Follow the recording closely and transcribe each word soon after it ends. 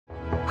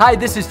Hi,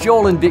 this is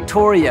Joel and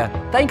Victoria.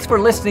 Thanks for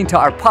listening to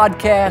our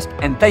podcast,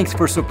 and thanks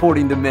for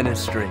supporting the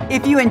ministry.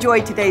 If you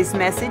enjoyed today's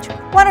message,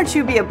 why don't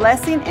you be a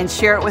blessing and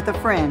share it with a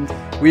friend?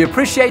 We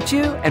appreciate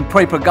you and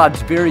pray for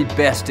God's very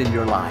best in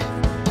your life.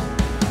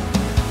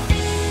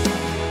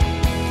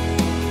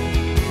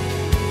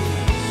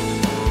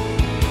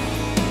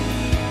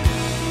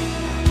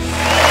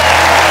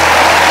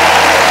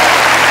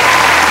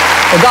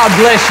 Well, God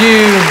bless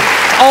you.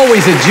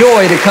 Always a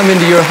joy to come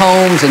into your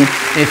homes, and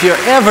if you're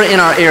ever in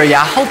our area,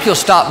 I hope you'll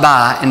stop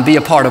by and be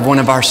a part of one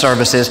of our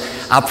services.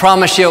 I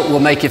promise you it will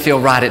make you feel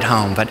right at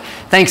home, but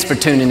thanks for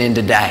tuning in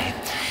today.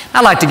 I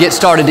like to get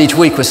started each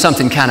week with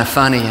something kind of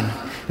funny, and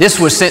this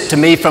was sent to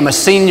me from a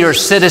senior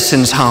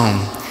citizen's home.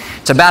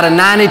 It's about a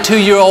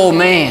 92-year-old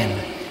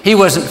man. He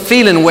wasn't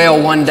feeling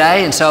well one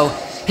day, and so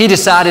he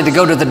decided to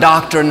go to the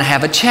doctor and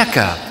have a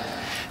checkup.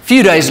 A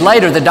few days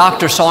later, the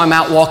doctor saw him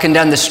out walking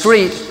down the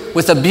street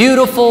with a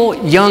beautiful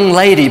young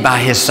lady by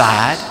his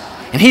side,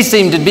 and he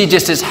seemed to be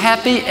just as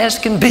happy as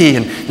can be.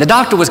 And the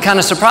doctor was kind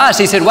of surprised.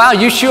 He said, "Wow,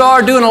 you sure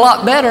are doing a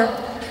lot better."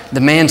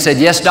 The man said,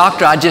 "Yes,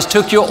 doctor, I just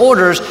took your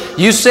orders.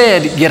 You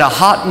said get a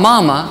hot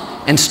mama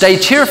and stay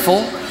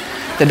cheerful."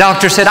 The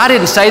doctor said, "I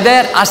didn't say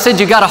that. I said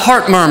you got a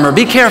heart murmur.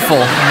 Be careful."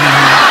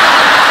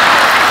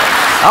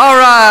 All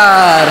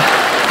right,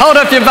 hold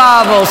up your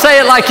Bible. Say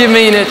it like you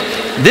mean it.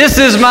 This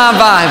is my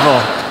Bible.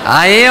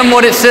 I am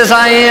what it says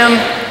I am.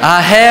 I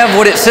have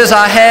what it says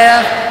I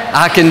have.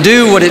 I can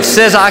do what it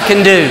says I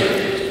can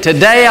do.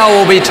 Today I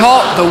will be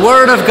taught the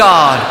Word of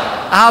God.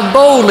 I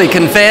boldly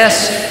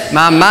confess,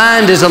 my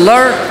mind is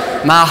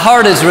alert, my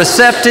heart is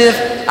receptive,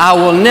 I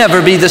will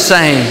never be the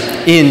same.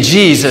 In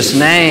Jesus'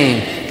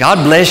 name,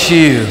 God bless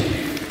you.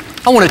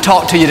 I want to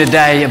talk to you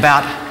today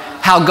about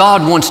how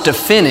God wants to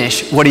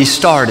finish what He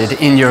started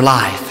in your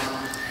life.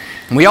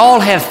 And we all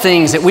have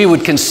things that we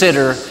would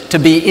consider to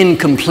be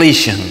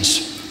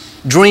incompletions.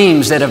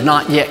 Dreams that have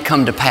not yet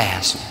come to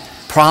pass,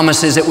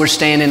 promises that we're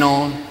standing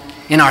on,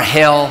 in our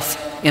health,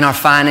 in our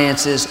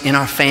finances, in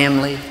our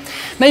family.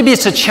 Maybe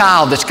it's a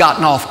child that's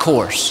gotten off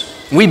course.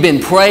 We've been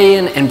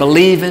praying and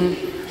believing,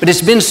 but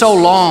it's been so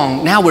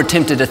long, now we're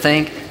tempted to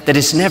think that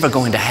it's never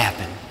going to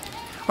happen.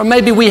 Or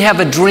maybe we have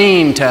a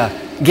dream to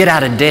get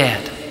out of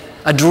debt,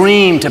 a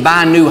dream to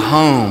buy a new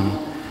home,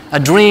 a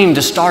dream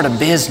to start a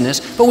business,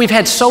 but we've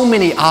had so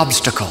many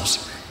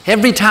obstacles.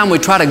 Every time we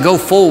try to go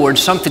forward,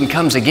 something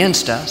comes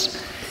against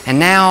us. And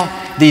now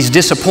these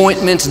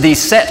disappointments,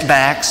 these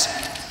setbacks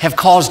have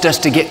caused us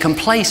to get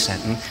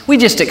complacent. And we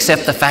just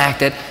accept the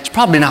fact that it's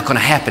probably not going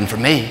to happen for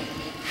me.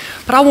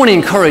 But I want to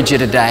encourage you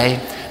today.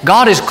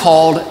 God is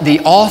called the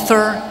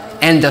author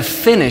and the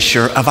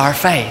finisher of our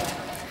faith.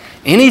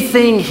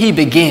 Anything He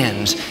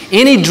begins,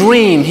 any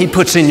dream He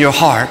puts in your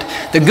heart,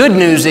 the good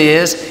news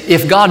is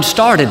if God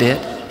started it,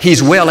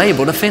 He's well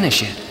able to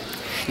finish it.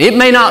 It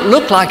may not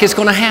look like it's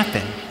going to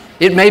happen.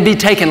 It may be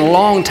taking a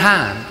long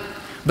time,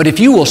 but if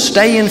you will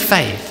stay in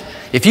faith,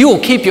 if you will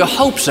keep your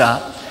hopes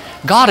up,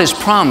 God has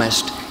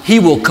promised He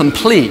will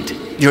complete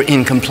your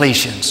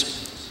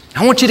incompletions.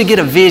 I want you to get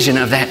a vision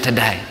of that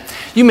today.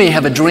 You may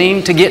have a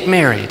dream to get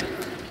married.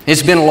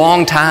 It's been a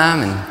long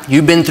time and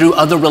you've been through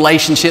other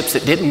relationships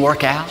that didn't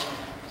work out.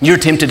 You're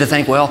tempted to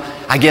think, well,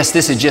 I guess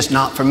this is just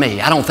not for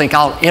me. I don't think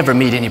I'll ever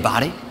meet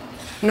anybody.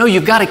 No,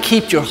 you've got to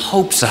keep your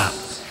hopes up.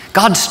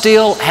 God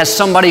still has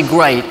somebody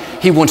great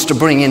He wants to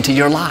bring into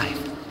your life.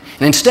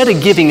 And instead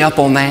of giving up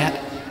on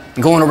that,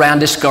 going around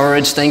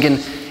discouraged, thinking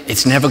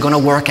it's never going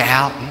to work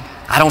out,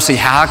 I don't see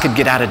how I could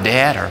get out of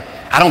debt, or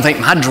I don't think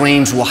my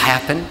dreams will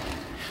happen.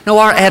 No,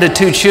 our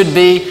attitude should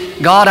be,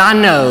 God, I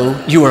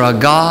know You are a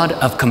God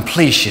of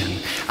completion.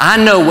 I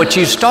know what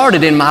You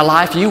started in my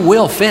life, You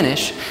will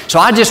finish. So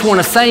I just want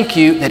to thank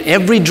You that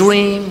every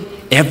dream,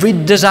 every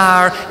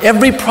desire,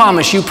 every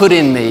promise You put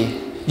in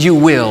me, You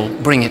will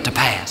bring it to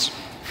pass.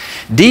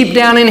 Deep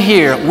down in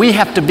here, we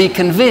have to be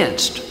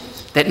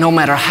convinced that no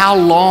matter how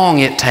long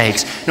it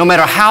takes, no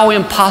matter how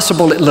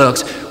impossible it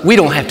looks, we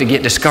don't have to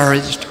get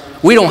discouraged.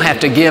 We don't have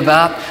to give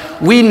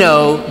up. We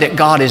know that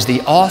God is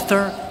the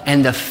author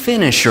and the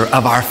finisher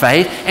of our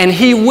faith, and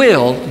He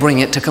will bring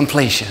it to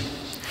completion.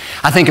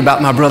 I think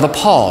about my brother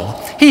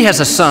Paul. He has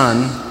a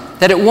son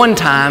that at one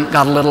time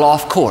got a little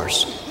off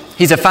course.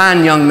 He's a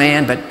fine young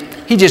man, but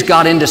he just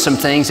got into some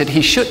things that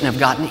he shouldn't have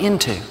gotten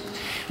into.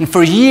 And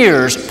for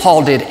years,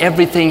 Paul did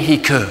everything he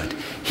could.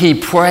 He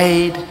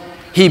prayed,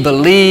 he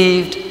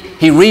believed,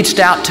 he reached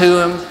out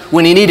to him.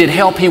 When he needed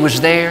help, he was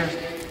there.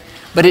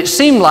 But it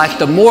seemed like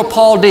the more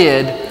Paul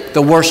did,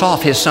 the worse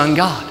off his son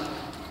got.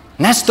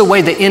 And that's the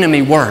way the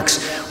enemy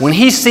works. When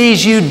he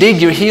sees you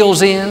dig your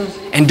heels in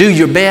and do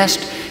your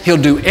best,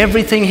 he'll do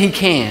everything he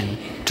can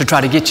to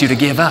try to get you to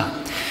give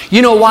up.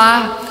 You know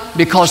why?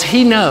 Because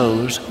he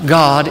knows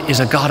God is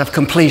a God of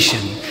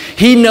completion.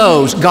 He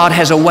knows God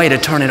has a way to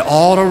turn it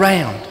all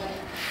around.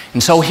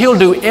 And so he'll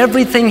do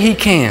everything he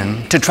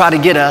can to try to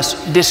get us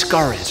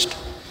discouraged,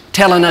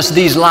 telling us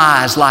these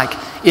lies like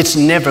it's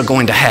never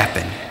going to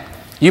happen.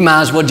 You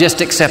might as well just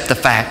accept the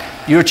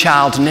fact your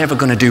child's never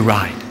going to do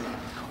right,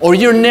 or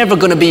you're never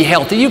going to be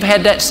healthy. You've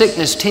had that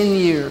sickness 10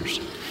 years.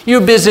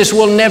 Your business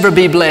will never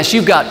be blessed.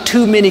 You've got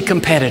too many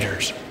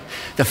competitors.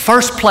 The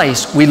first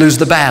place we lose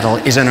the battle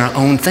is in our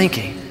own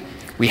thinking.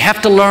 We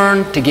have to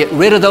learn to get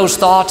rid of those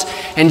thoughts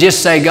and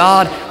just say,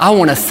 God, I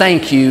want to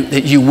thank you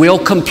that you will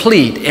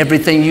complete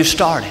everything you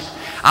started.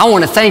 I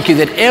want to thank you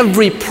that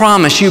every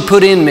promise you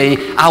put in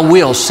me, I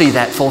will see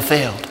that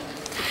fulfilled.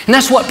 And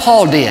that's what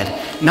Paul did.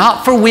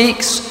 Not for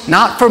weeks,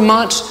 not for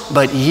months,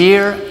 but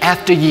year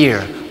after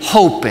year,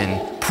 hoping,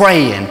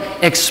 praying,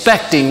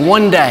 expecting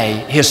one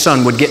day his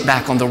son would get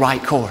back on the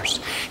right course.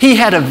 He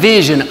had a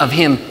vision of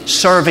him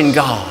serving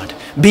God,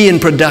 being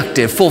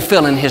productive,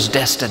 fulfilling his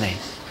destiny.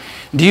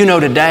 Do you know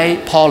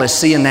today Paul is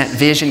seeing that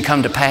vision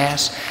come to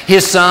pass?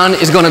 His son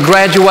is going to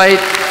graduate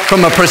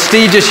from a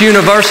prestigious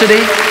university.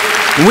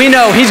 We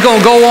know he's going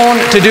to go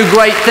on to do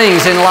great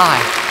things in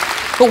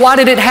life. But why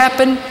did it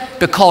happen?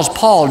 Because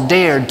Paul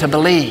dared to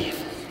believe.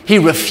 He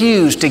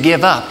refused to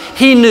give up.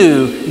 He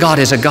knew God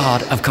is a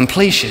God of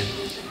completion.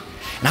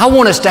 And I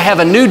want us to have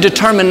a new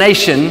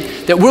determination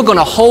that we're going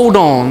to hold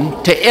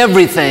on to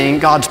everything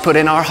God's put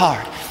in our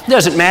heart. It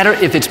doesn't matter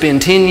if it's been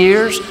 10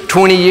 years,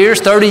 20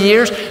 years, 30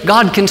 years,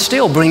 God can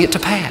still bring it to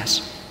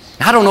pass.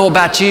 I don't know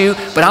about you,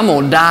 but I'm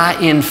going to die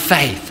in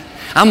faith.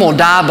 I'm going to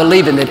die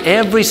believing that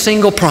every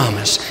single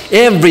promise,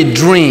 every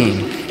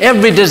dream,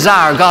 every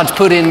desire God's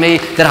put in me,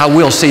 that I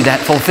will see that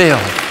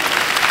fulfilled.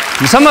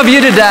 And some of you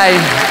today,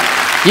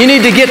 you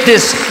need to get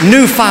this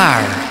new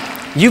fire.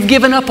 You've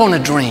given up on a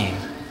dream.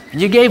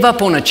 You gave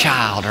up on a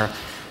child, or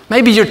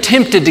maybe you're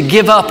tempted to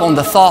give up on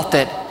the thought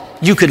that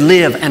you could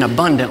live an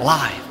abundant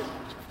life.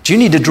 But you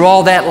need to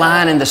draw that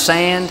line in the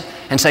sand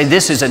and say,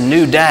 this is a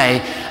new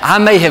day. I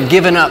may have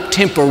given up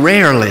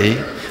temporarily,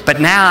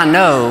 but now I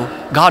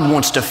know God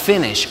wants to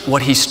finish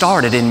what He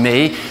started in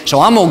me. So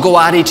I'm going to go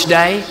out each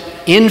day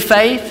in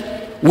faith,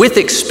 with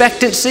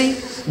expectancy,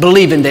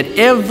 believing that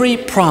every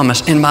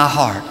promise in my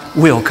heart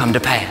will come to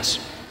pass.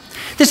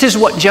 This is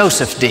what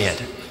Joseph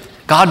did.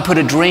 God put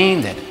a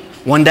dream that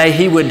one day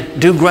he would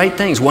do great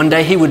things. One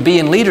day he would be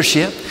in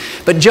leadership.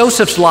 But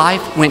Joseph's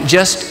life went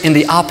just in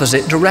the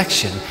opposite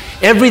direction.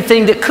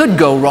 Everything that could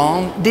go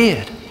wrong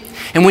did.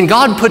 And when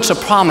God puts a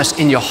promise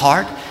in your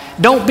heart,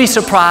 don't be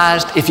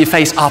surprised if you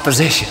face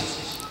opposition.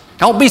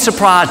 Don't be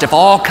surprised if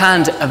all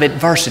kinds of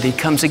adversity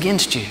comes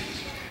against you.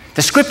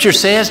 The Scripture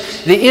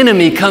says the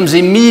enemy comes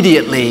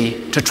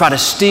immediately to try to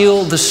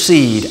steal the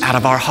seed out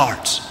of our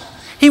hearts.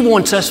 He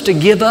wants us to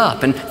give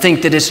up and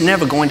think that it's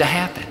never going to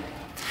happen.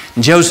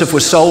 Joseph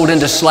was sold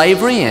into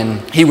slavery, and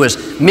he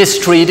was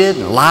mistreated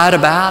and lied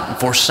about and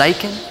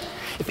forsaken.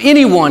 If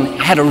anyone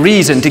had a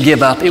reason to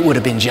give up, it would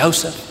have been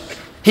Joseph.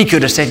 He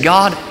could have said,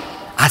 God,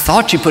 I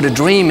thought you put a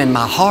dream in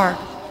my heart,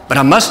 but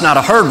I must not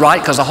have heard right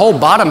because the whole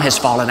bottom has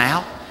fallen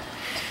out.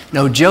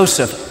 No,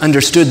 Joseph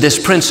understood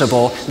this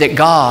principle that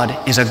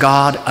God is a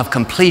God of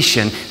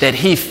completion, that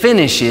He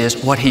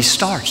finishes what He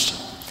starts.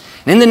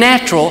 And in the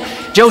natural,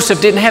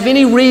 Joseph didn't have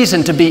any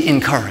reason to be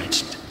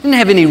encouraged, didn't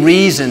have any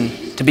reason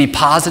to be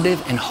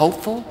positive and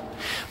hopeful.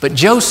 But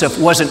Joseph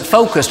wasn't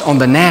focused on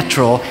the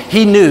natural.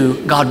 He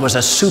knew God was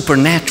a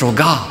supernatural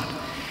God.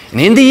 And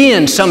in the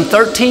end, some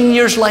 13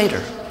 years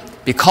later,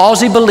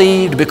 because he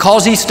believed,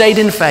 because he stayed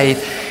in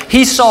faith,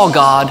 he saw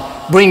God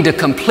bring to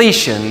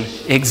completion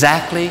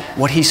exactly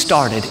what He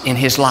started in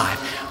his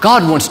life.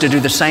 God wants to do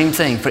the same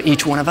thing for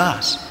each one of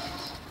us.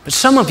 But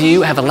some of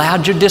you have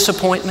allowed your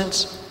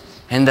disappointments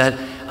and the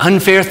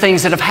unfair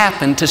things that have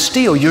happened to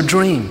steal your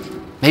dream.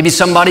 Maybe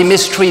somebody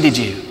mistreated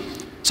you.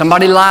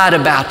 Somebody lied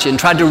about you and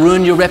tried to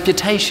ruin your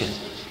reputation.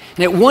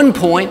 And at one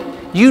point,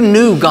 you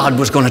knew God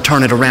was going to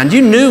turn it around.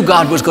 You knew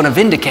God was going to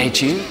vindicate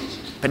you.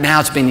 But now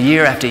it's been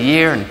year after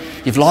year, and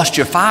you've lost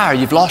your fire.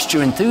 You've lost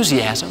your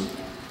enthusiasm.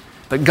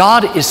 But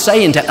God is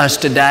saying to us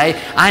today,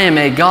 I am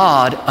a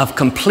God of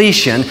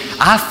completion.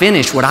 I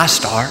finish what I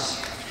start.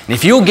 And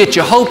if you'll get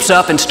your hopes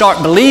up and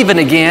start believing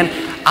again,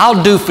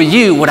 I'll do for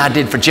you what I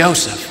did for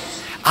Joseph.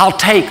 I'll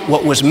take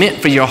what was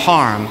meant for your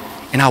harm,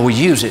 and I will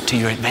use it to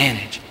your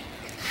advantage.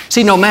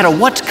 See, no matter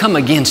what's come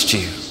against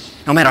you,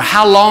 no matter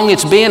how long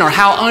it's been or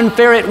how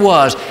unfair it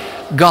was,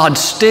 God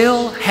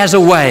still has a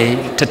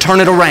way to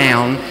turn it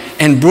around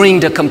and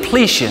bring to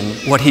completion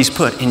what He's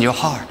put in your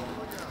heart.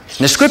 And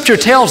the Scripture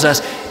tells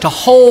us to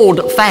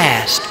hold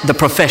fast the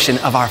profession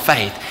of our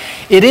faith.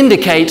 It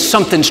indicates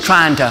something's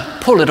trying to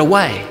pull it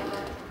away,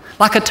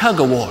 like a tug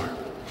of war.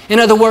 In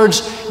other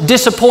words,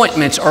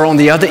 disappointments are on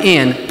the other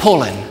end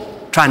pulling,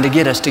 trying to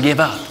get us to give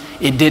up.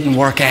 It didn't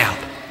work out.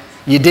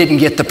 You didn't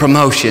get the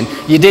promotion.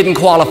 You didn't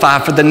qualify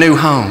for the new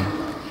home.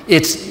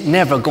 It's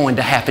never going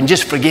to happen.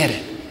 Just forget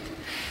it.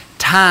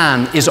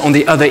 Time is on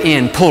the other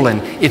end pulling.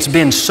 It's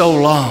been so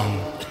long.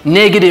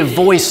 Negative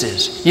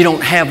voices. You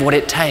don't have what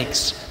it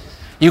takes.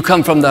 You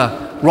come from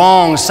the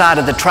wrong side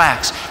of the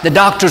tracks. The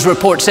doctor's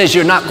report says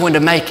you're not going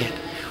to make it.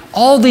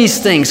 All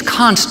these things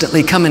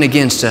constantly coming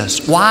against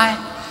us. Why?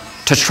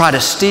 To try to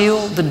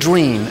steal the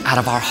dream out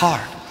of our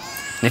heart.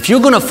 And if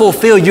you're going to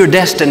fulfill your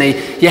destiny,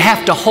 you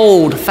have to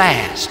hold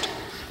fast.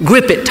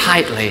 Grip it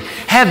tightly.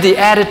 Have the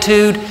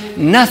attitude,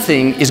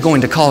 nothing is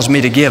going to cause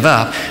me to give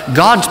up.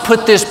 God's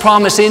put this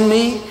promise in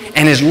me,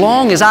 And as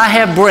long as I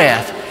have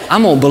breath,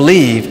 I'm going to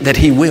believe that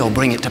He will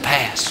bring it to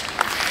pass.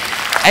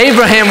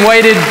 Abraham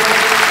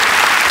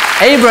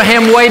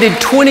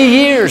waited 20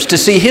 years to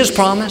see his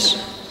promise.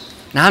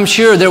 Now, I'm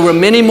sure there were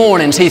many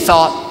mornings he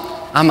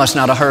thought, I must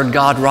not have heard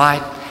God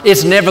right.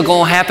 It's never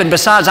going to happen.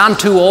 Besides, I'm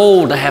too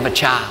old to have a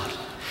child.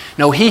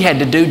 No, he had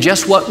to do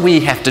just what we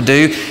have to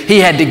do. He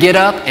had to get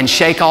up and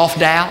shake off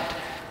doubt,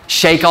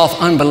 shake off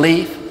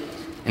unbelief.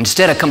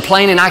 Instead of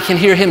complaining, I can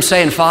hear him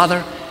saying,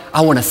 Father,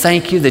 I want to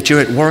thank you that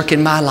you're at work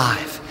in my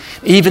life.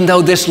 Even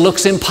though this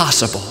looks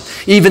impossible,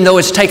 even though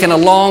it's taken a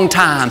long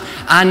time,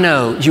 I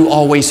know you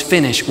always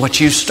finish what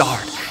you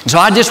start. And so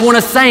I just want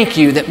to thank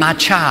you that my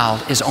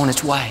child is on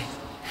its way.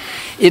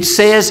 It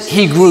says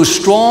he grew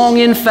strong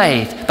in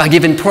faith by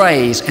giving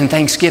praise and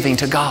thanksgiving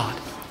to God.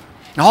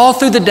 And all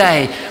through the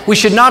day, we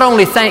should not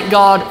only thank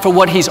God for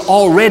what He's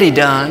already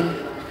done,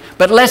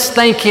 but let's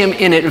thank Him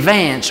in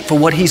advance for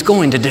what He's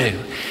going to do.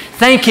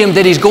 Thank Him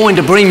that He's going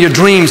to bring your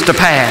dreams to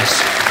pass.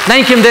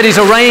 Thank Him that He's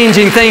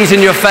arranging things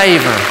in your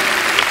favor.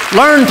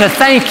 Learn to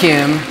thank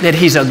Him that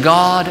He's a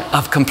God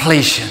of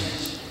completion.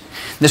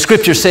 The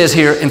Scripture says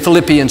here in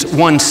Philippians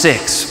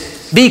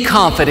 1:6, be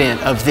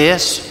confident of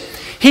this,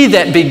 He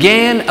that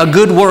began a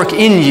good work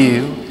in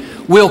you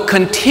will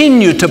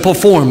continue to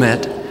perform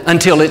it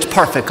until it's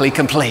perfectly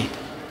complete.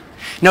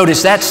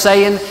 Notice that's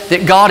saying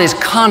that God is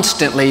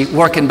constantly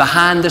working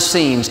behind the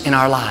scenes in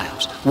our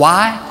lives.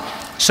 Why?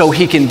 So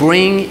He can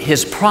bring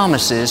His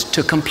promises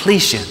to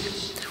completion.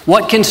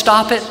 What can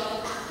stop it?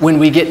 When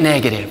we get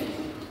negative,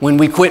 when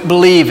we quit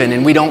believing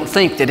and we don't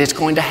think that it's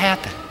going to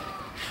happen.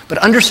 But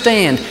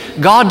understand,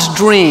 God's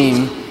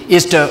dream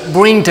is to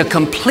bring to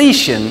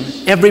completion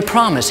every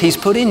promise He's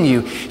put in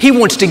you. He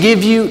wants to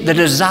give you the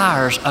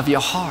desires of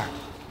your heart.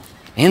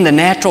 In the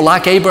natural,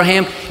 like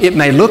Abraham, it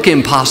may look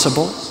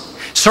impossible.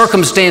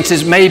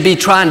 Circumstances may be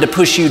trying to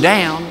push you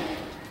down.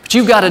 But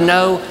you've got to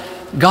know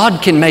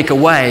God can make a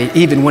way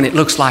even when it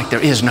looks like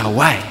there is no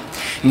way.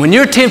 And when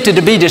you're tempted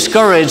to be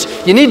discouraged,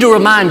 you need to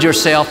remind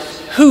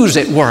yourself who's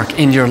at work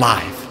in your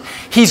life.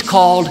 He's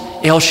called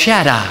El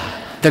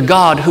Shaddai, the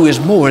God who is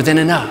more than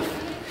enough.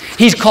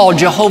 He's called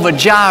Jehovah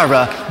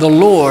Jireh, the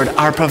Lord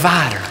our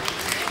provider.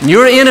 And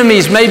your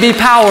enemies may be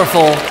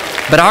powerful,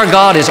 but our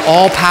God is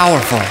all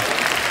powerful.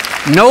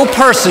 No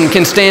person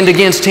can stand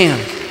against Him.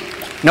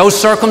 No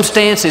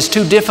circumstance is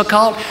too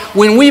difficult.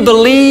 When we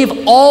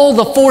believe, all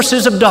the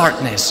forces of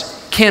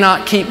darkness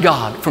cannot keep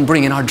God from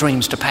bringing our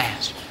dreams to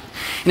pass.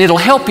 And it'll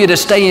help you to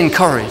stay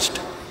encouraged.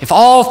 If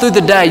all through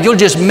the day you'll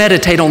just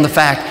meditate on the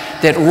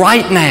fact that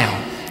right now,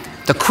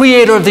 the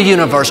Creator of the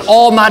universe,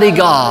 Almighty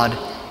God,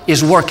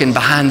 is working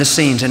behind the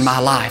scenes in my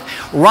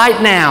life. Right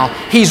now,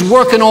 He's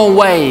working on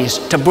ways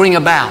to bring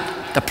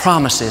about the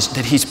promises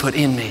that He's put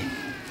in me.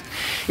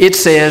 It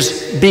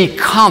says, be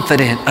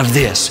confident of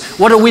this.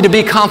 What are we to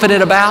be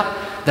confident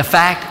about? The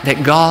fact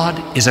that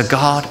God is a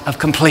God of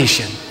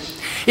completion.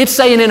 It's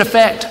saying, in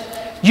effect,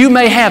 you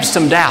may have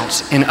some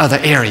doubts in other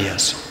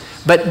areas,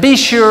 but be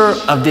sure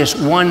of this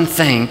one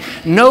thing.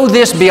 Know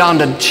this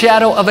beyond a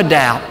shadow of a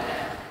doubt.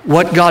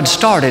 What God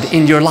started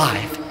in your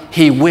life,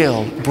 He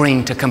will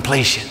bring to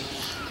completion.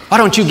 Why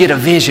don't you get a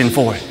vision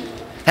for it?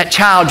 That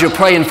child you're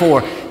praying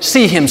for,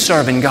 see him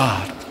serving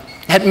God.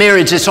 That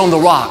marriage that's on the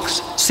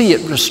rocks, see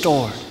it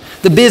restored.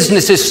 The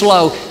business is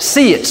slow,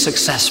 see it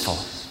successful.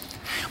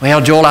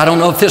 Well, Joel, I don't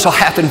know if this will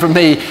happen for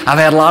me. I've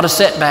had a lot of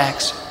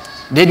setbacks.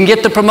 Didn't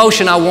get the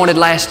promotion I wanted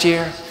last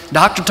year.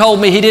 Doctor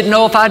told me he didn't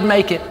know if I'd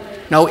make it.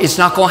 No, it's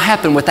not going to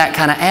happen with that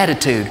kind of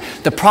attitude.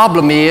 The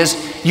problem is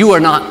you are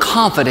not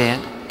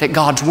confident that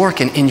God's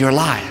working in your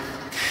life.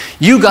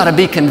 You got to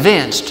be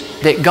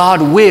convinced that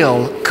God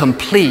will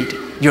complete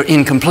your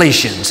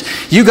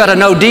incompletions. You got to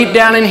know deep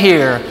down in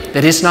here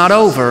that it's not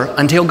over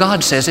until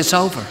God says it's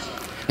over.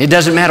 It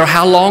doesn't matter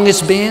how long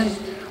it's been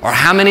or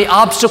how many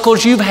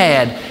obstacles you've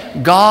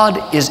had.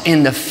 God is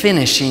in the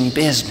finishing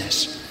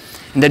business.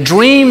 And the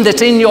dream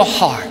that's in your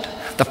heart,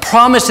 the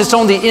promise that's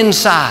on the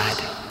inside,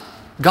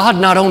 God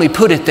not only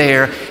put it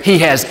there, He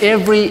has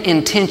every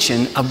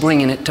intention of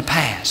bringing it to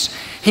pass.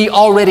 He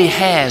already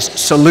has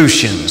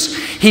solutions.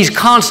 He's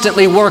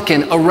constantly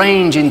working,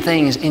 arranging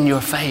things in your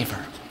favor.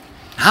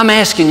 I'm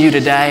asking you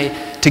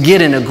today to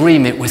get in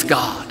agreement with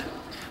God.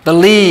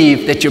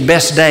 Believe that your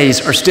best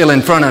days are still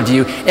in front of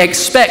you.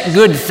 Expect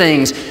good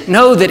things.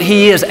 Know that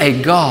He is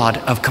a God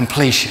of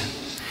completion.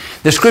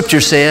 The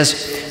Scripture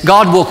says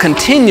God will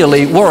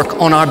continually work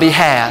on our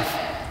behalf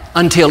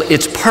until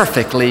it's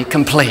perfectly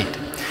complete.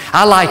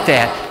 I like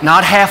that.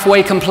 Not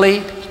halfway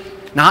complete,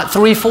 not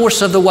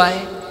 3/4 of the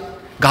way.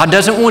 God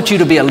doesn't want you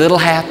to be a little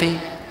happy,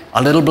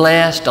 a little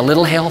blessed, a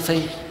little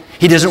healthy.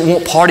 He doesn't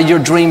want part of your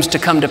dreams to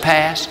come to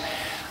pass.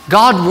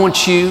 God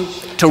wants you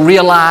to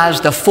realize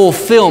the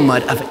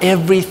fulfillment of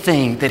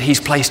everything that He's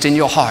placed in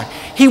your heart.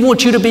 He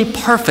wants you to be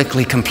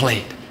perfectly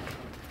complete.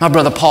 My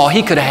brother Paul,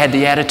 he could have had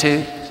the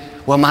attitude,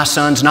 well, my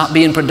son's not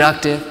being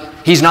productive.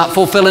 He's not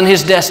fulfilling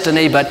his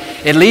destiny, but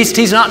at least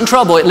he's not in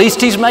trouble. At least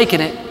he's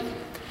making it.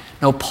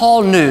 No,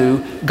 Paul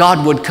knew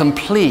God would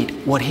complete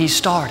what he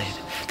started.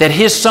 that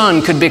his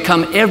son could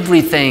become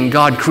everything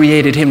God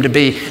created him to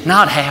be,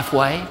 not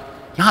halfway,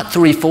 not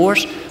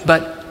three-fourths,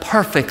 but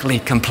perfectly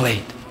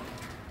complete.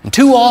 And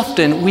too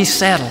often we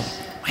settle.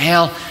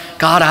 Well,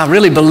 God, I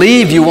really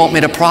believe you want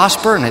me to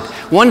prosper, and at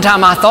one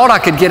time I thought I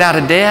could get out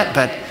of debt,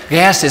 but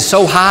gas is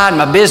so high and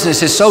my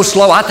business is so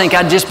slow, I think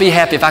I'd just be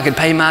happy if I could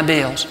pay my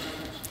bills.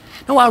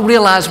 No, I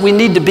realize we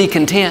need to be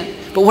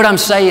content, but what I'm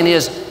saying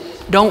is,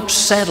 don't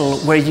settle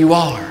where you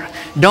are.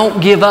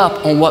 Don't give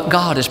up on what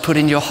God has put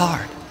in your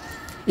heart.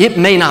 It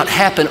may not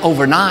happen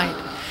overnight,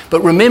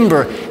 but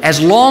remember,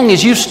 as long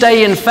as you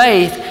stay in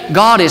faith,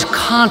 God is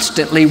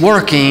constantly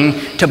working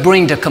to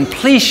bring to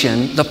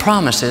completion the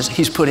promises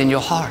He's put in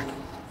your heart.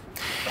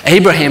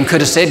 Abraham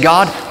could have said,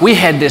 God, we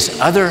had this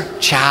other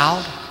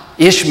child,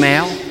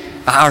 Ishmael,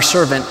 by our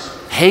servant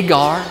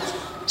Hagar.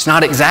 It's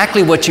not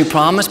exactly what you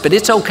promised, but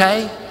it's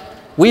okay.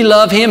 We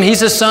love him.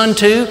 He's a son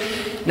too.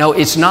 No,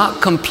 it's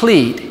not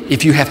complete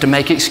if you have to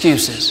make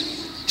excuses.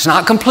 It's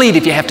not complete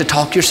if you have to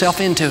talk yourself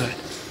into it.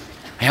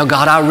 Well,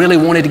 God, I really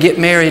wanted to get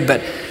married,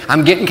 but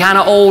I'm getting kind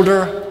of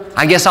older.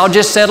 I guess I'll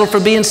just settle for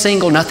being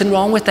single. Nothing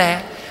wrong with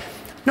that.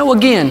 No,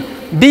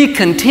 again, be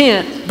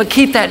content, but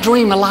keep that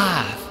dream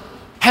alive.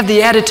 Have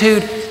the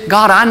attitude,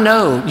 God, I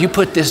know you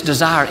put this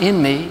desire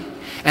in me,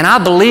 and I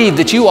believe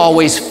that you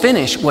always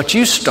finish what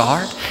you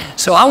start.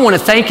 So I want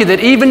to thank you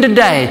that even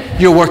today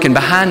you're working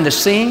behind the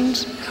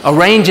scenes,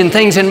 arranging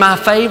things in my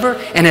favor,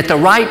 and at the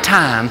right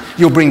time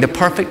you'll bring the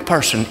perfect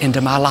person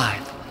into my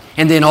life.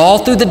 And then all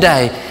through the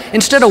day,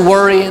 instead of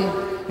worrying,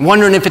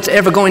 wondering if it's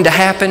ever going to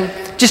happen,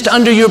 just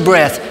under your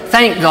breath,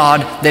 thank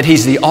God that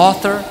He's the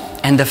author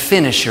and the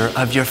finisher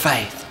of your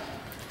faith.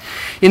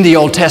 In the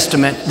Old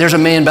Testament, there's a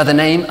man by the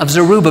name of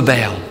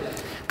Zerubbabel.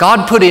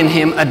 God put in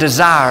him a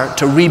desire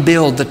to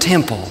rebuild the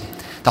temple.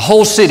 The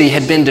whole city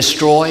had been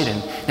destroyed,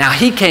 and now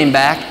he came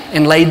back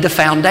and laid the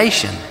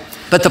foundation.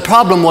 But the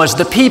problem was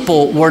the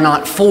people were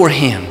not for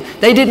him.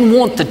 They didn't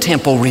want the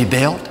temple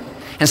rebuilt.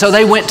 And so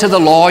they went to the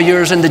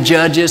lawyers and the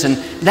judges, and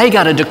they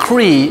got a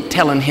decree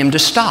telling him to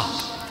stop.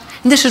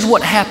 And this is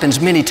what happens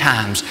many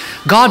times.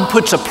 God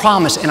puts a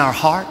promise in our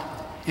heart,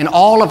 and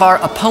all of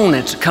our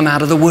opponents come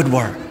out of the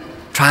woodwork,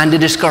 trying to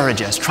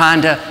discourage us,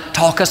 trying to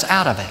talk us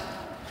out of it.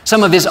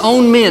 Some of his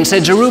own men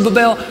said,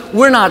 Zerubbabel,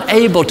 we're not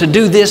able to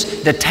do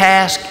this. The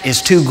task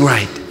is too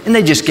great. And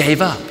they just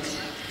gave up.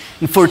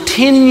 And for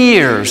 10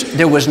 years,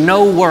 there was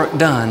no work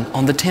done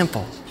on the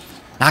temple.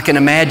 I can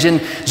imagine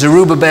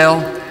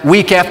Zerubbabel,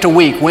 week after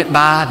week, went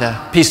by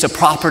the piece of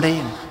property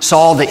and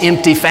saw the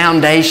empty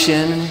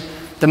foundation,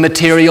 the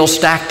material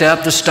stacked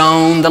up, the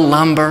stone, the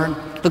lumber.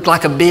 Looked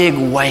like a big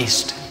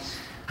waste.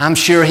 I'm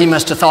sure he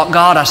must have thought,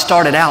 God, I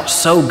started out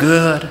so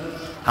good.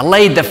 I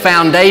laid the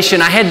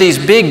foundation. I had these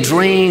big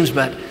dreams,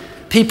 but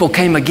people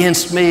came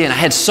against me, and I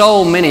had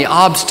so many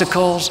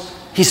obstacles.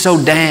 He's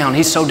so down.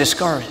 He's so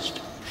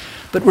discouraged.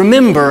 But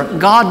remember,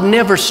 God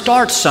never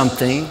starts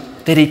something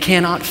that He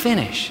cannot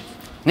finish.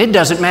 And it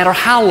doesn't matter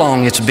how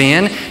long it's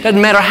been. It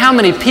doesn't matter how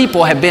many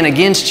people have been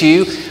against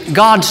you.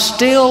 God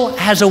still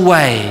has a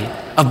way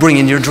of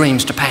bringing your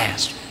dreams to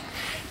pass.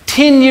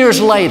 10 years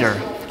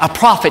later, a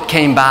prophet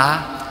came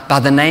by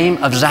the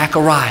name of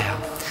Zechariah.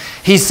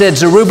 He said,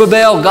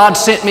 Zerubbabel, God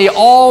sent me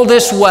all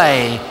this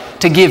way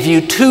to give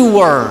you 2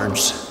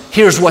 words.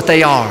 Here's what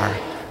they are.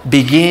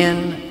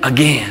 Begin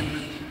again.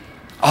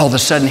 All of a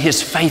sudden,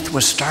 his faith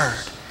was stirred.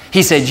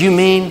 He said, you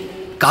mean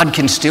God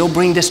can still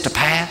bring this to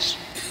pass?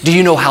 Do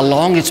you know how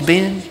long it's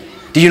been?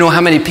 Do you know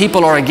how many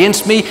people are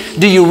against me?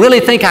 Do you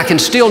really think I can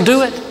still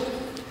do it?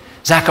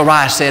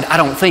 Zechariah said, I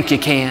don't think you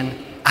can.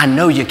 I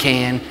know you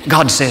can.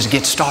 God says,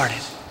 get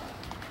started.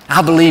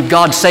 I believe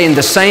God's saying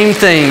the same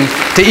thing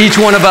to each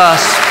one of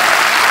us.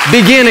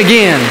 Begin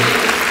again.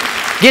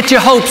 Get your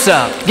hopes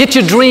up. Get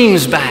your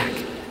dreams back.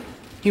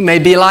 You may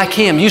be like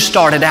him. You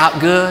started out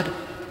good.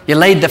 You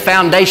laid the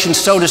foundation,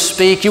 so to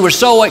speak. You were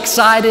so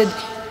excited,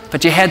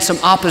 but you had some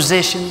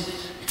opposition.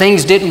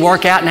 Things didn't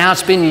work out. Now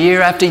it's been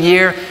year after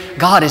year.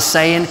 God is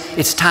saying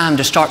it's time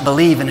to start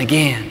believing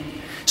again.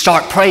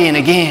 Start praying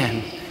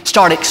again.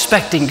 Start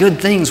expecting good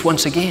things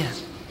once again.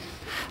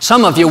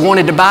 Some of you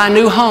wanted to buy a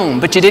new home,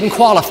 but you didn't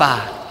qualify.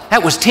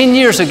 That was 10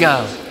 years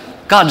ago.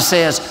 God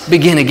says,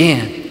 begin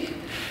again.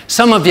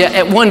 Some of you,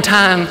 at one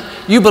time,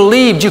 you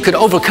believed you could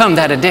overcome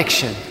that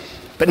addiction,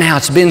 but now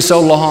it's been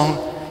so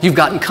long, you've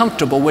gotten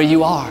comfortable where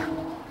you are.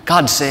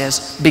 God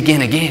says,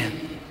 begin again.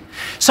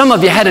 Some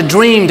of you had a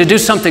dream to do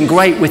something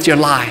great with your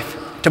life,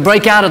 to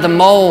break out of the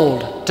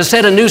mold, to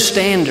set a new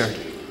standard,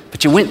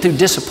 but you went through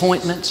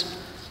disappointments.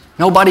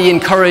 Nobody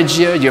encouraged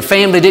you. Your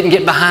family didn't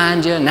get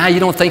behind you. Now you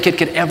don't think it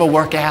could ever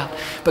work out.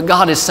 But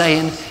God is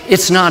saying,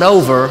 it's not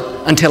over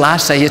until I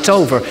say it's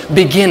over.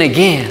 Begin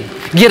again.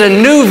 Get a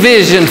new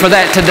vision for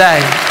that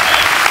today.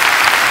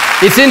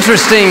 It's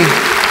interesting.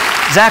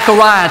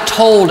 Zechariah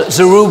told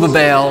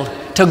Zerubbabel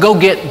to go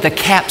get the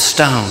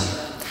capstone.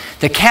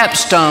 The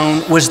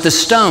capstone was the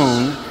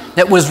stone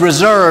that was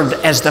reserved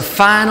as the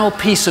final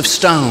piece of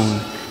stone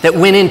that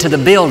went into the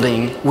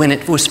building when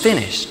it was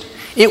finished.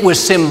 It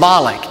was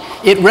symbolic.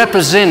 It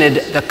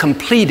represented the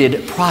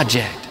completed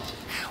project.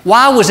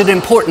 Why was it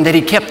important that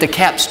he kept the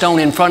capstone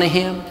in front of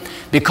him?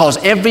 Because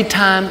every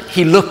time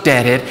he looked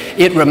at it,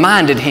 it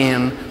reminded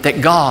him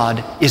that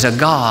God is a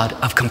God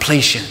of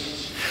completion.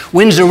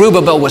 When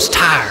Zerubbabel was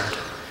tired,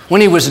 when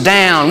he was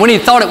down, when he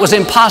thought it was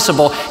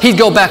impossible, he'd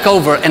go back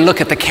over and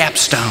look at the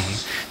capstone.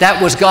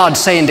 That was God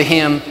saying to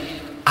him,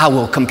 I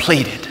will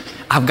complete it.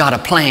 I've got a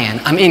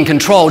plan. I'm in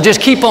control. Just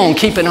keep on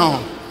keeping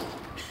on.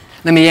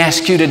 Let me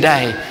ask you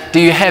today, do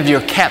you have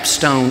your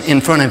capstone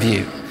in front of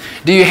you?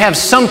 Do you have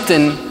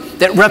something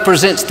that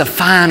represents the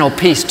final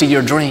piece to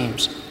your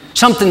dreams?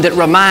 Something that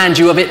reminds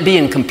you of it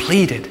being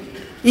completed,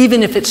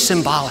 even if it's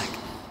symbolic.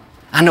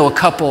 I know a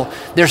couple,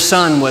 their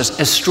son was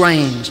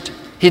estranged.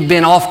 He'd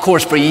been off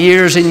course for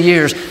years and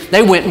years.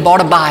 They went and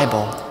bought a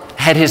Bible,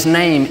 had his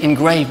name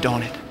engraved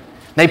on it.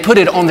 They put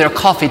it on their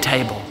coffee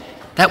table.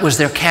 That was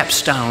their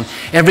capstone.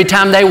 Every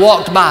time they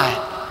walked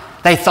by,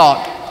 they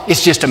thought,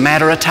 it's just a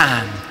matter of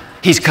time.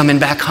 He's coming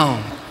back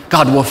home.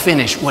 God will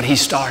finish what he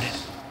started.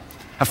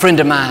 A friend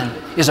of mine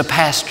is a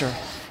pastor.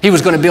 He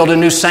was going to build a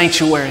new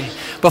sanctuary.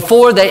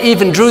 Before they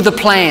even drew the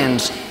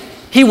plans,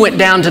 he went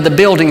down to the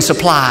building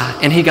supply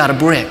and he got a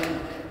brick,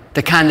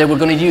 the kind they were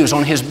going to use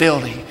on his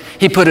building.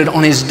 He put it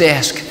on his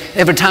desk.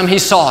 Every time he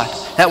saw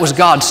it, that was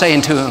God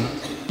saying to him,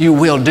 you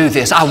will do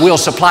this. I will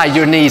supply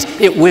your needs.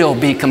 It will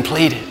be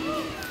completed.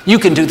 You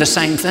can do the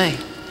same thing.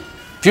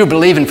 If you're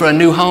believing for a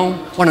new home,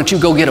 why don't you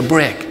go get a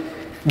brick?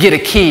 Get a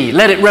key.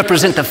 Let it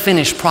represent the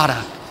finished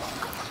product.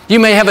 You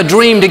may have a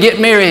dream to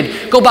get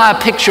married. Go buy a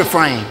picture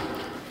frame.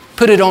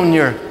 Put it on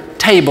your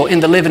table in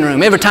the living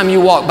room. Every time you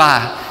walk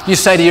by, you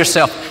say to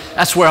yourself,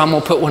 that's where I'm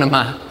going to put one of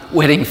my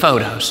wedding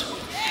photos.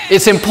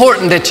 It's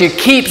important that you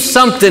keep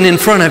something in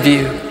front of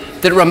you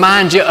that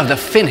reminds you of the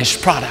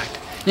finished product.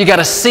 You got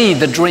to see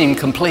the dream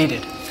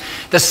completed.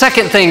 The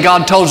second thing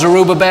God told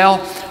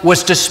Zerubbabel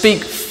was to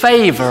speak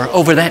favor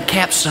over that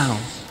capstone.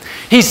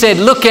 He said,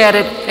 look at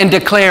it and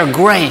declare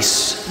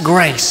grace,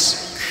 grace.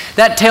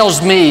 That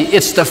tells me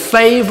it's the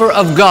favor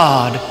of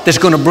God that's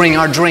going to bring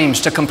our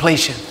dreams to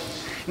completion.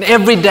 And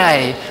every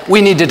day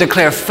we need to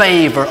declare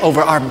favor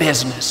over our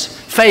business,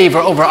 favor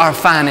over our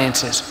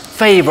finances,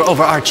 favor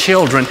over our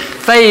children,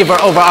 favor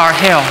over our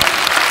health.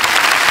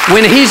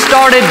 When he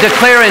started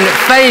declaring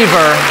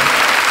favor,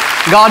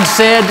 God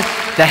said,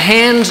 the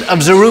hands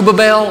of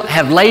Zerubbabel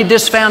have laid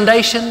this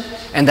foundation,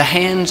 and the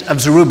hands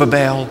of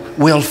Zerubbabel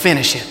will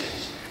finish it.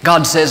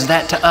 God says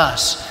that to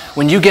us.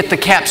 When you get the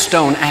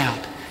capstone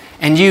out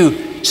and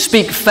you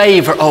speak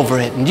favor over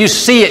it and you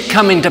see it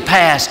coming to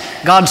pass,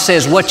 God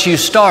says what you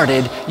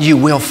started, you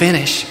will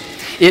finish.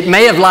 It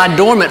may have lied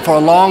dormant for a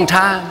long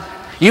time.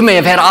 You may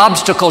have had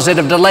obstacles that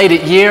have delayed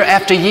it year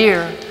after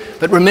year.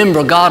 But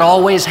remember, God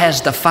always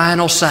has the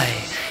final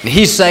say. And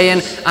he's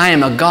saying, I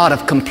am a God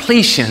of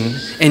completion,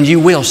 and you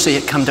will see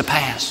it come to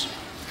pass.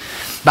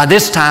 By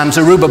this time,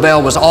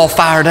 Zerubbabel was all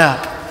fired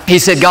up. He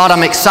said, God,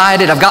 I'm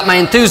excited. I've got my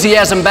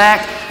enthusiasm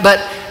back, but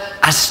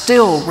I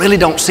still really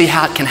don't see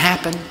how it can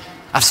happen.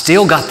 I've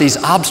still got these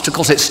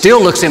obstacles. It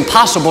still looks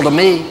impossible to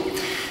me.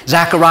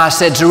 Zechariah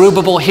said,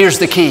 Zerubbabel, here's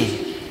the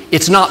key.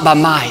 It's not by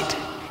might.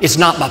 It's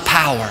not by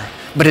power,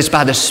 but it's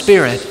by the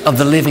Spirit of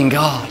the living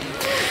God.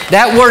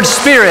 That word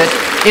Spirit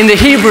in the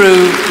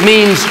Hebrew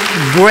means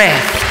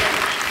breath.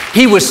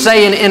 He was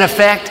saying, in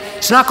effect,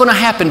 it's not going to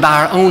happen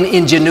by our own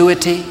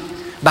ingenuity,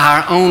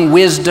 by our own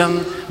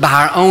wisdom, by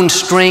our own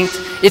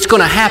strength. It's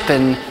going to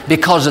happen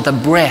because of the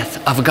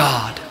breath of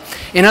God.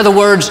 In other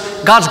words,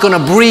 God's going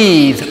to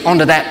breathe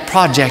onto that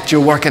project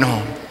you're working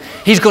on.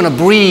 He's going to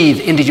breathe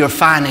into your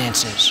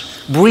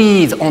finances.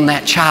 Breathe on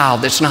that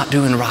child that's not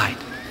doing right.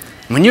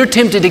 When you're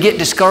tempted to get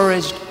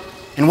discouraged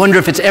and wonder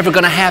if it's ever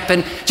going to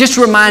happen, just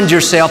remind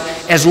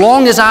yourself, as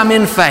long as I'm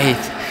in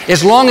faith,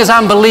 as long as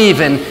I'm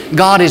believing,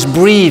 God is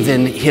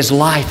breathing His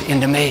life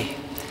into me.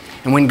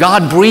 And when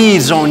God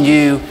breathes on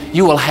you,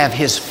 you will have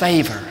His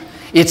favor.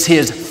 It's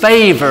His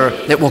favor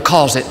that will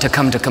cause it to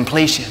come to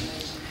completion.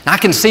 And I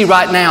can see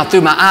right now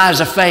through my eyes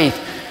of faith,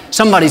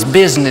 somebody's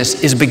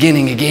business is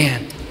beginning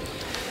again.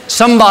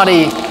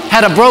 Somebody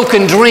had a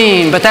broken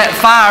dream, but that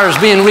fire is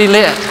being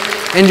relit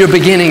and you're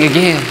beginning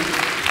again.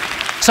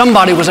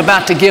 Somebody was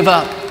about to give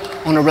up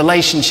on a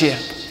relationship,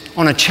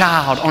 on a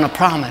child, on a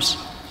promise,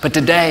 but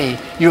today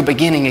you're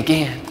beginning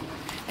again.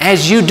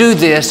 As you do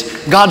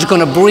this, God's going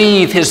to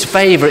breathe His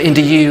favor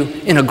into you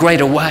in a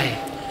greater way.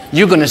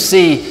 You're going to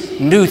see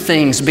new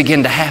things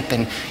begin to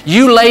happen.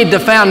 You laid the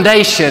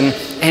foundation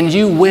and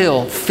you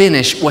will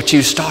finish what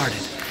you started.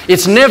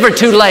 It's never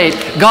too late.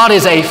 God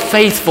is a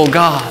faithful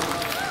God.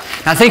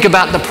 Now think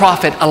about the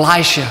prophet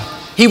Elisha.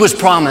 He was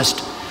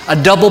promised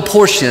a double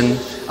portion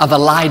of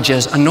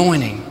Elijah's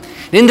anointing.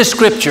 In the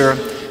scripture,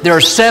 there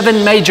are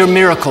 7 major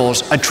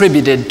miracles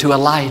attributed to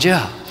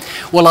Elijah.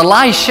 Well,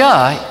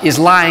 Elisha is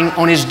lying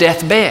on his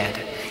deathbed.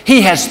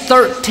 He has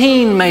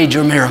 13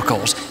 major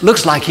miracles.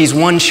 Looks like he's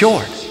one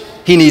short.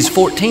 He needs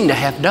 14 to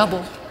have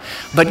double.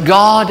 But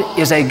God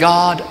is a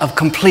God of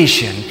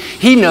completion.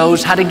 He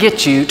knows how to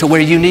get you to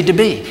where you need to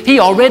be. He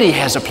already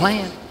has a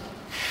plan.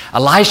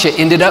 Elisha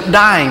ended up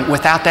dying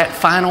without that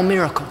final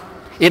miracle.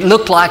 It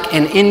looked like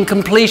an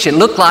incompletion. It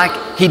looked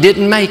like he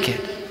didn't make it.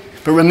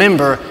 But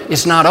remember,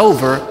 it's not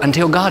over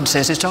until God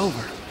says it's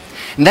over.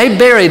 And they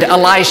buried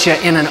Elisha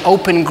in an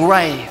open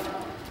grave.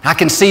 I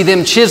can see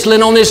them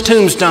chiseling on his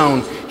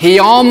tombstone. He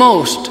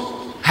almost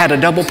had a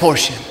double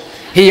portion.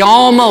 He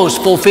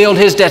almost fulfilled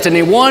his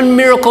destiny, one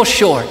miracle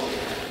short.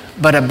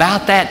 But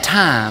about that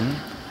time,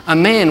 a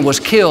man was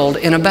killed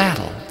in a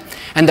battle.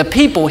 And the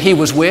people he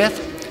was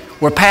with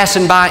were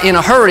passing by in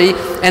a hurry,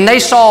 and they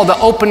saw the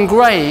open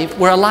grave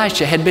where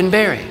Elisha had been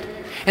buried.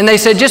 And they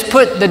said, just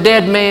put the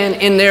dead man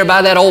in there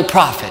by that old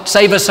prophet.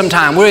 Save us some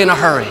time. We're in a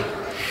hurry.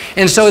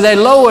 And so they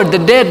lowered the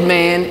dead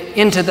man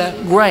into the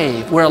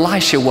grave where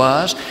Elisha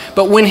was.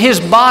 But when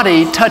his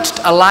body touched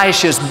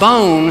Elisha's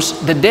bones,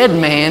 the dead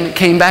man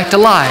came back to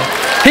life.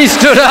 He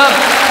stood up.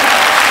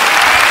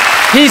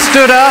 He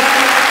stood up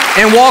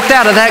and walked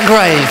out of that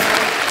grave.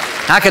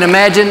 I can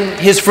imagine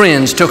his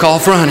friends took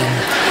off running.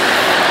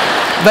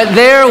 But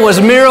there was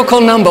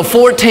miracle number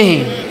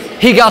 14.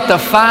 He got the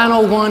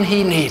final one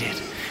he needed.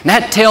 And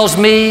that tells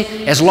me,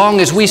 as long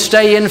as we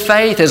stay in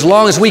faith, as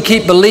long as we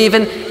keep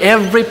believing,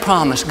 every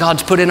promise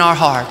God's put in our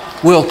heart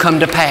will come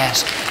to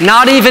pass.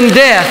 Not even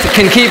death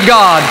can keep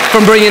God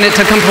from bringing it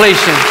to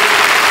completion.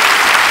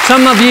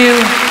 Some of you,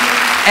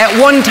 at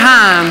one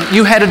time,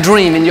 you had a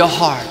dream in your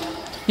heart.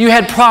 You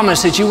had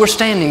promises you were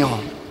standing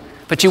on.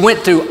 But you went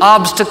through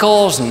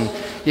obstacles, and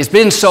it's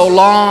been so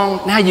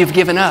long, now you've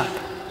given up.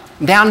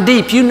 Down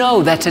deep, you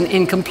know that's an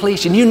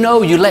incompletion. You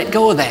know you let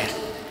go of that.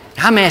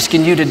 I'm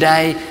asking you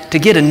today to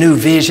get a new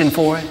vision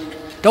for it.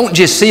 Don't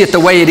just see it the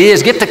way it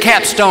is. Get the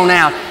capstone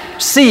out.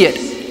 See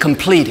it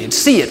completed.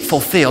 See it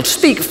fulfilled.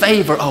 Speak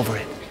favor over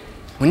it.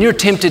 When you're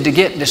tempted to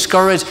get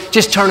discouraged,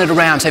 just turn it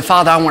around and say,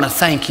 Father, I want to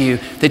thank you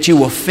that you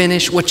will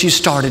finish what you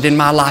started in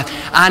my life.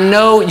 I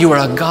know you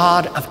are a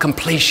God of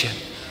completion.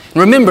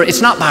 Remember,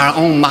 it's not by our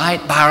own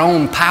might, by our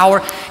own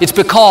power. It's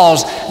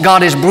because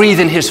God is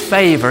breathing His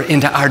favor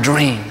into our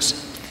dreams.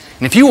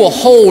 And if you will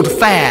hold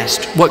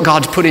fast what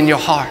God's put in your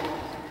heart,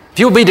 if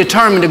you'll be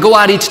determined to go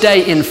out each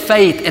day in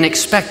faith and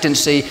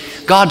expectancy,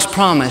 God's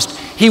promised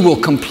He will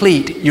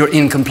complete your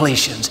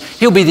incompletions.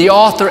 He'll be the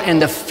author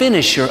and the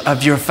finisher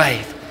of your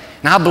faith.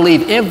 And I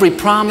believe every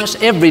promise,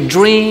 every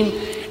dream,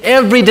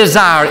 every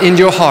desire in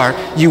your heart,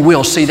 you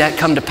will see that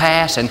come to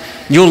pass, and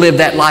you'll live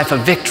that life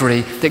of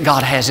victory that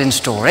God has in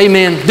store.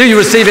 Amen. Do you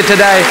receive it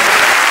today?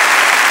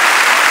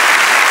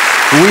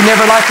 We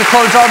never like to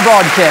close our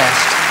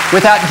broadcast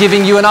without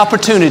giving you an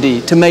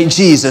opportunity to make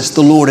Jesus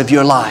the Lord of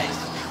your life.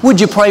 Would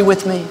you pray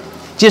with me?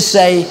 Just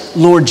say,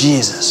 Lord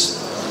Jesus,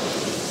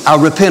 I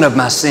repent of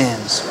my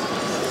sins.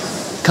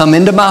 Come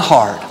into my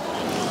heart.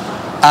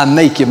 I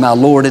make you my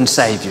Lord and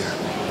Savior.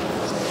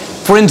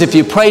 Friends, if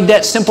you prayed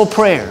that simple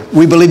prayer,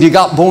 we believe you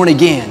got born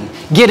again.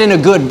 Get in a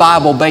good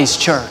Bible-based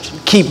church.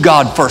 Keep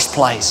God first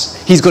place.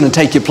 He's going to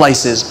take you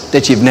places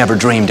that you've never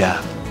dreamed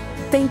of.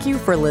 Thank you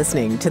for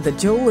listening to the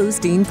Joel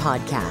Osteen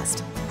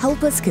Podcast.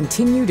 Help us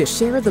continue to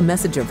share the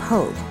message of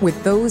hope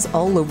with those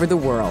all over the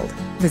world.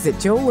 Visit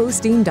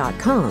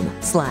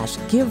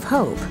joelosteen.com/give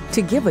hope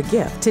to give a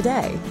gift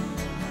today.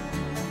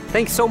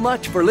 Thanks so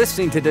much for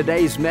listening to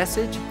today's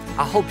message.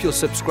 I hope you'll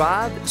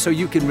subscribe so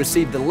you can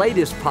receive the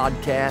latest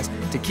podcast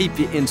to keep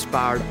you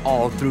inspired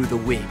all through the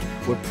week.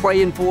 We're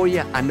praying for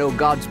you. I know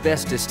God's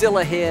best is still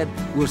ahead.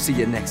 We'll see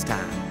you next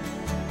time.